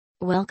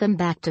Welcome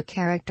back to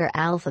Character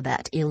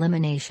Alphabet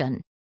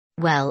Elimination.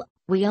 Well,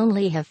 we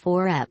only have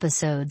 4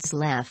 episodes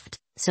left,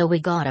 so we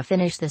gotta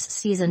finish this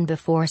season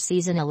before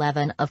season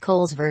 11 of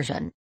Cole's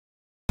version.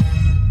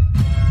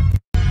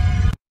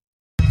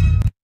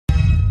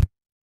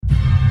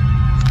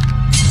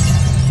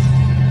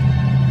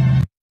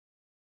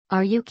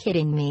 Are you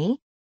kidding me?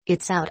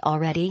 It's out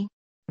already?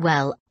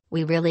 Well,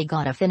 we really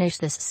gotta finish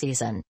this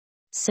season.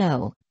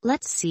 So,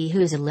 let's see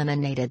who's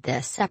eliminated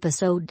this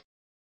episode.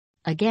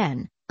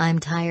 Again, I'm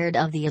tired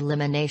of the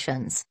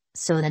eliminations,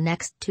 so the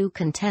next 2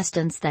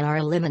 contestants that are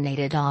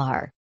eliminated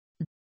are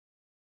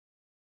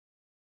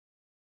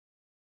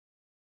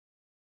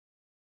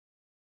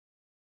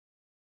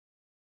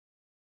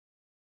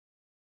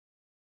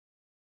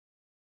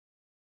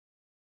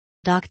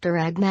Dr.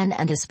 Eggman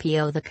and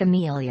Espio the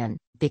Chameleon,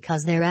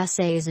 because their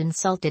essays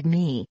insulted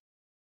me.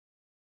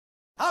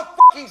 I'm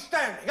fucking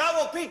standing. I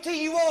will PT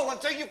you all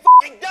until you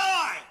fucking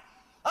die.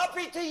 I'll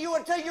PT you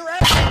until you're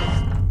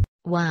out.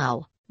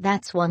 Wow,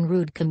 that's one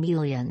rude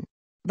chameleon.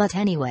 But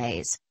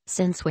anyways,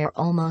 since we're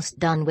almost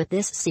done with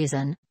this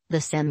season, the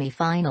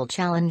semi-final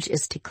challenge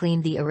is to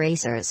clean the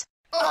erasers.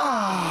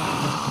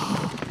 I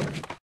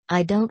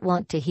don't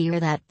want to hear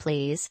that,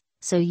 please,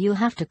 so you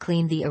have to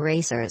clean the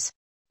erasers.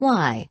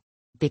 Why?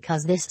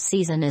 Because this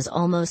season is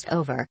almost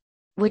over.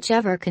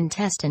 Whichever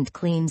contestant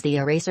cleans the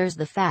erasers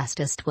the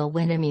fastest will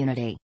win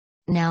immunity.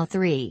 Now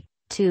 3,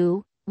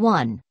 2,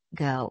 1,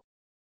 go.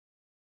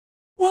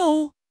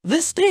 Whoa,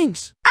 this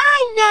stinks.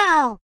 I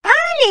know!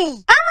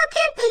 Ernie! I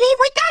can't believe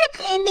we gotta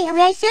clean the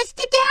erasers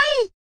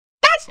today!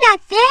 That's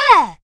not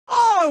fair!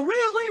 I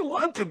really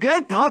want to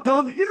get out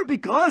of here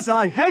because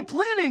I hate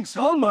cleaning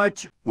so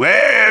much.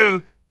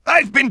 Well,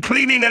 I've been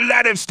cleaning a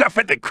lot of stuff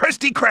at the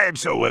Krusty Krab,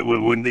 so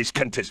we'll win this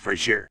contest for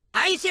sure.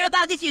 Are you sure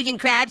about this, Eugene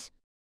Krabs?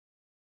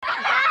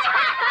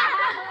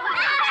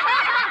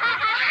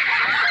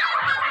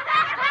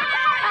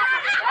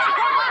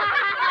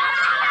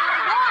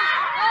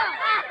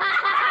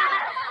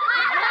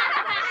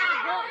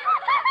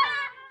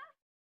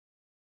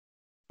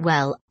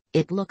 Well,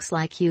 it looks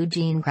like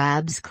Eugene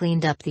Krabs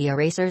cleaned up the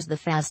erasers the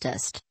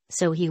fastest,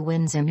 so he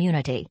wins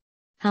immunity.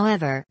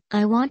 However,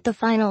 I want the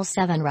final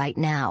 7 right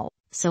now,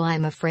 so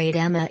I'm afraid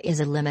Emma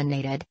is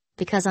eliminated,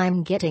 because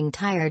I'm getting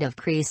tired of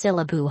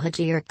Priscilla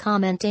Buhajir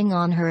commenting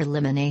on her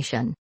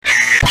elimination.